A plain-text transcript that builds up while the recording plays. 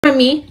from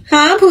me.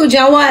 Huh,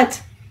 Pooja,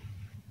 what?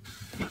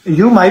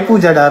 You my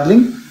Pooja,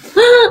 darling.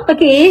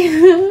 Okay,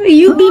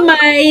 you be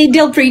my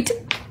Dilpreet.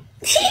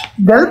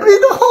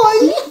 Dilpreet,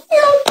 hoy.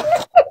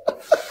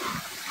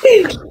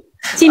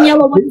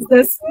 Chinyala, what is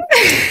this?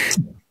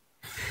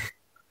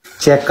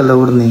 Check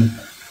load नहीं.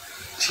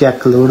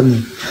 Check load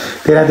नहीं.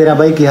 तेरा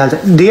भाई की हाल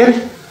है? Dear,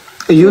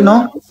 you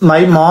know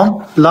my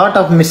mom lot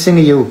of missing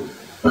you.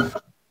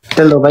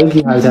 चलो भाई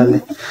की हाल चाल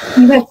है?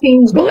 You have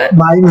changed it.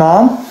 My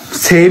mom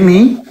say me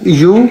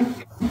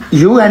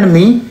you and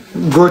me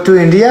go to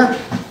India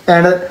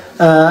and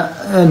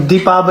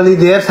Deepavali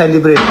there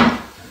celebrate.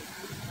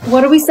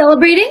 What are we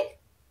celebrating?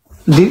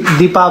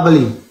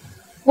 Deepavali.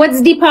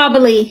 What's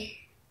Deepavali?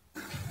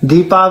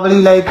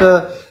 Deepavali like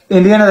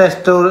Indian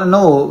restaurant.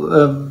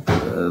 No,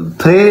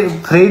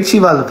 Fred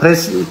Shival.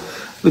 Fresh.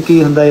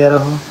 की हुंदा यार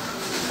हो.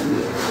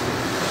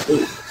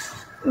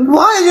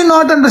 Why are you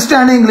not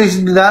understanding English,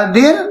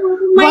 dear?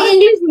 My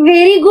English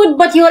very good,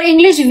 but your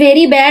English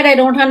very bad. I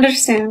don't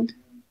understand.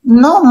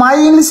 No, my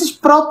English is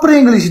proper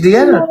English,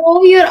 dear.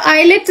 No, your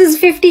IELTS is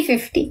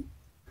 50-50.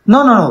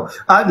 No.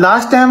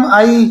 Last time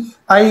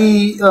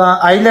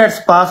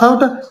IELTS pass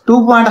out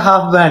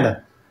 2.5 band.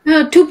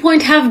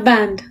 2.5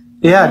 band.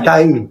 Yeah,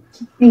 tie.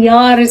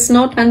 Yeah, it's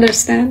not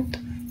understand.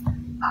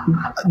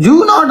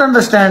 You not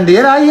understand,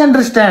 dear. I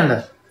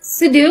understand.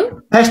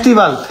 Sidhu?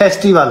 Festival.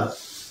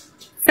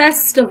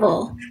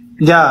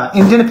 Yeah,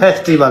 Indian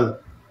festival.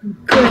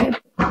 Good.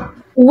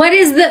 What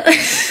is the...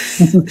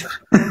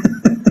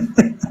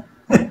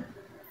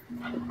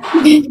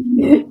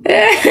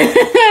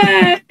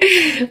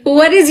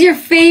 What is your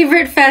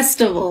favorite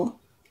festival?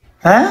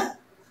 Huh?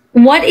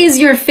 What is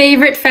your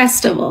favorite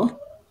festival?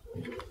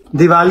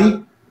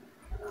 Diwali.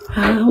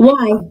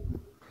 Why?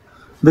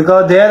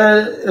 Because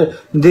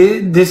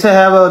this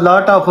have a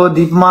lot of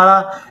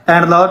Deepmala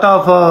and lot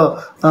of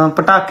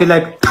patake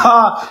like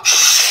tha,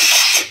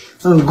 shh,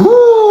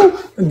 goo,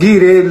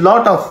 gire,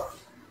 lot of.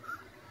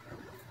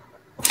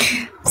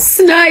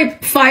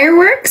 Snipe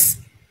fireworks?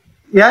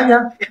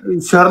 Yeah.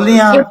 Surely,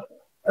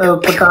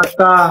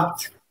 pataka.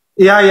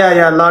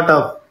 Yeah, lot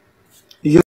of.